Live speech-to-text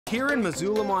Here in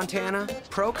Missoula, Montana,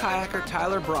 pro kayaker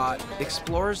Tyler Bradt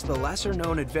explores the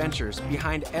lesser-known adventures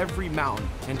behind every mountain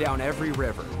and down every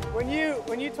river. When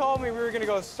you told me we were going to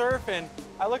go surfing,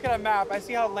 I look at a map, I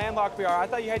see how landlocked we are. I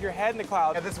thought you had your head in the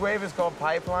clouds. Yeah, this wave is called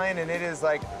Pipeline, and it is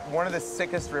like one of the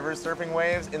sickest river surfing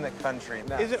waves in the country.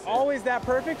 Is it always that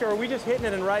perfect, or are we just hitting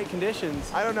it in right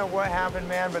conditions? I don't know what happened,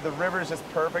 man, but the river is just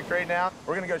perfect right now.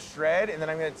 We're going to go shred, and then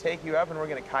I'm going to take you up, and we're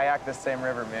going to kayak the same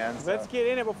river, man. So. Let's get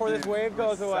in it before this wave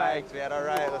goes away. Psyched, man. All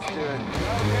right, let's do it.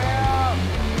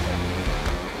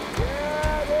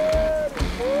 Yeah, dude!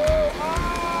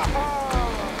 Yeah!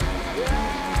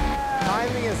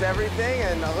 Timing is everything,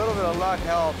 and a little bit of luck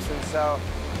helps, and so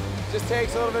it just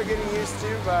takes a little bit of getting used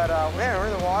to, but man, we're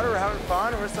in the water, we're having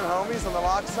fun, we're some homies on the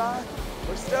lock side.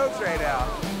 We're stoked right now.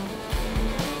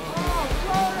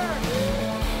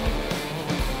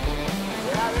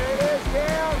 Yeah, there it is,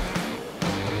 Cam!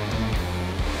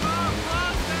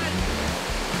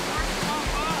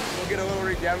 We'll get a little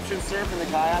redemption surf in the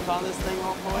kayak on this thing,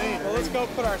 hopefully. Well, let's go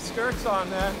put our skirts on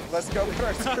then. Let's go put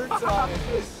our skirts on.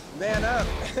 Man up.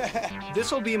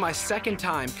 This will be my second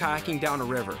time kayaking down a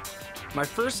river. My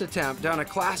first attempt down a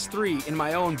Class 3 in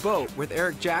my own boat with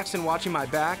Eric Jackson watching my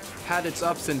back had its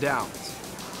ups and downs.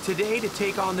 Today, to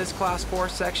take on this Class 4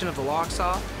 section of the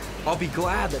Locksaw, I'll be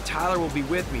glad that Tyler will be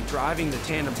with me driving the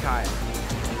tandem kayak.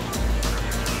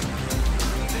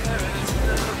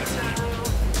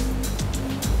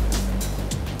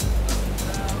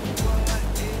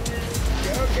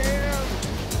 Go, Cam!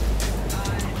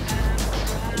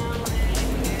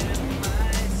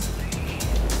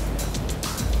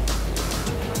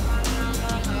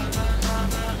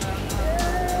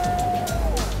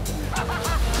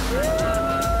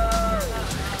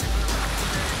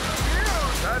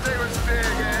 That thing was big,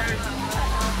 eh?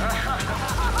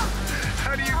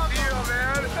 How do you feel,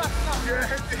 man? Good,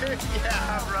 dude?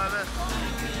 Yeah, brother.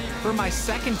 For my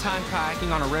second time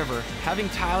kayaking on a river, having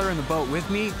Tyler in the boat with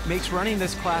me makes running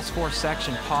this Class 4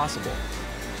 section possible.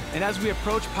 And as we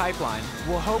approach Pipeline,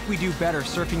 we'll hope we do better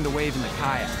surfing the wave in the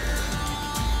kayak.